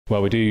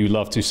Well, we do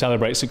love to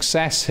celebrate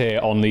success here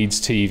on Leeds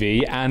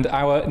TV, and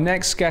our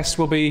next guest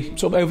will be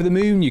sort of over the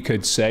moon, you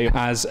could say,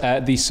 as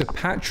the Sir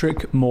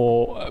Patrick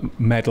Moore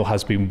Medal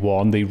has been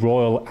won. The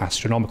Royal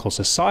Astronomical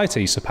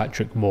Society Sir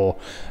Patrick Moore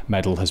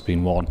Medal has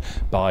been won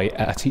by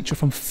a teacher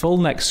from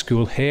Fulneck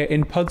School here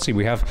in Pudsey.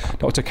 We have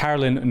Dr.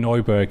 Caroline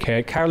Neuberg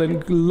here.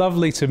 Caroline,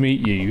 lovely to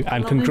meet you,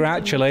 and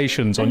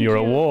congratulations on your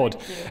award.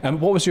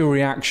 What was your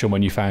reaction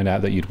when you found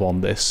out that you'd won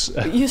this?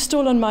 You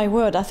stole on my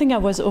word. I think I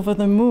was over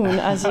the moon,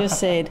 as you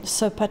said.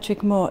 Sir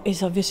Patrick Moore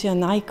is obviously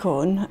an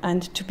icon,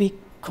 and to be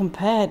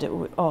compared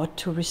or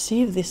to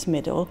receive this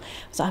medal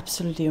was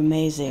absolutely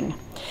amazing.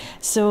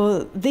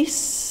 So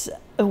this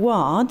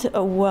award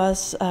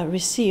was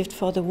received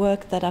for the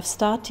work that I've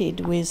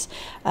started with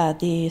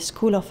the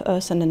School of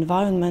Earth and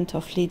Environment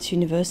of Leeds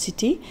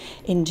University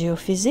in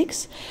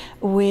Geophysics,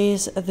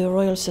 with the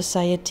Royal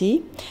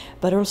Society,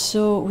 but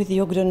also with the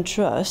Ogden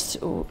Trust.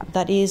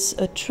 That is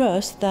a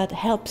trust that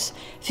helps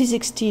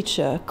physics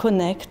teachers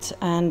connect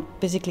and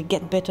basically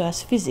get better at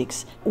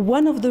physics.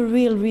 One of the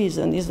real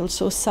reasons is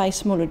also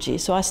seismology.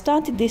 So I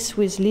started this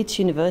with Leeds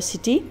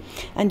University,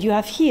 and you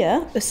have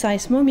here a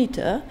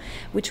seismometer,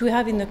 which we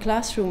have in the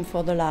classroom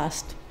for the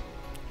last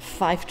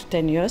 5 to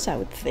 10 years, I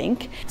would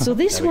think. So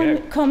this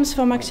one comes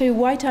from actually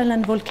White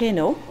Island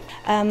volcano.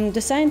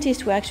 The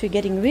scientists were actually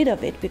getting rid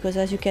of it because,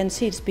 as you can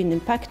see, it's been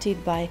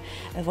impacted by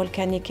a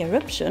volcanic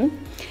eruption.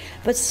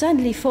 But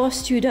sadly for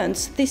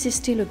students, this is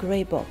still a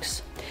grey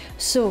box.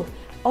 So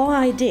our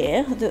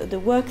idea, the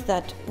work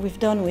that we've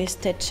done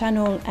with Ted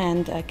Channel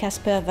and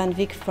Casper Van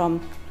Wyk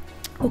from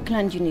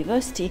Auckland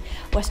University,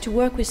 was to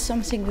work with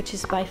something which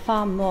is by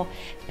far more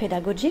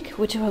pedagogic,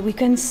 which we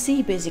can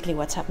see basically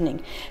what's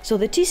happening. So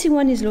the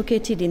TC1 is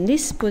located in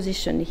this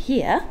position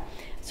here.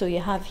 So you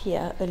have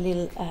here a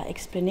little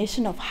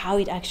explanation of how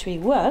it actually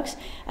works.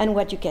 And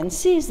what you can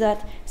see is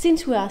that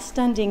since we are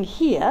standing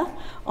here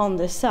on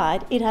the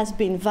side, it has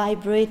been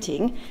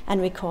vibrating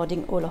and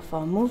recording all of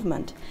our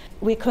movement.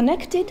 We're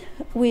connected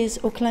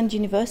with Auckland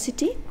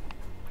University,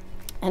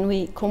 and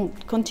we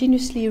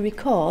continuously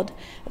record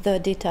the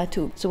data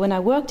too. So when I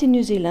worked in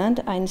New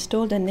Zealand, I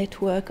installed a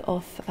network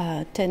of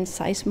 10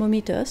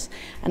 seismometers,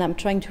 and I'm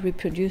trying to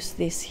reproduce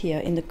this here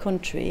in the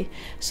country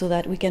so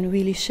that we can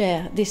really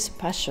share this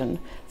passion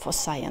for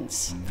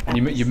science. And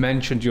you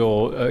mentioned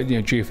your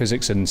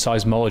geophysics and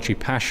seismology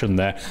passion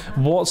there.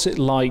 What's it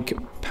like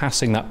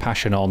passing that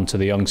passion on to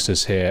the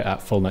youngsters here at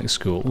Fulneck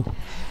School?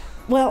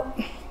 Well,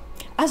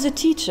 as a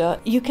teacher,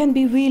 you can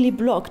be really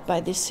blocked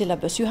by this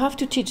syllabus. You have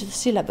to teach the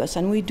syllabus,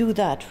 and we do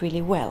that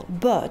really well.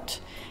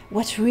 But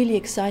what's really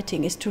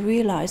exciting is to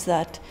realize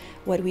that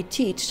what we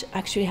teach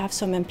actually has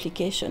some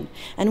implication.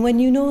 And when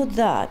you know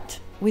that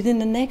within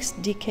the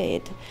next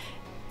decade,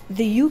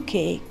 the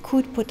UK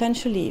could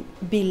potentially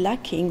be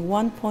lacking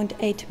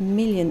 1.8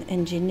 million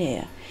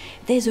engineers,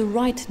 there's a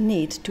right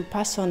need to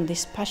pass on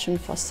this passion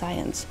for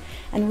science.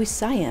 And with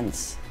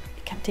science,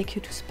 it can take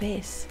you to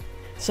space.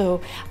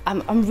 So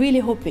I'm really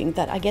hoping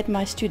that I get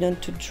my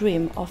students to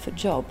dream of a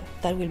job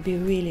that will be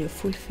really a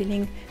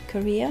fulfilling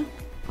career,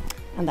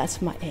 and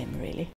that's my aim, really.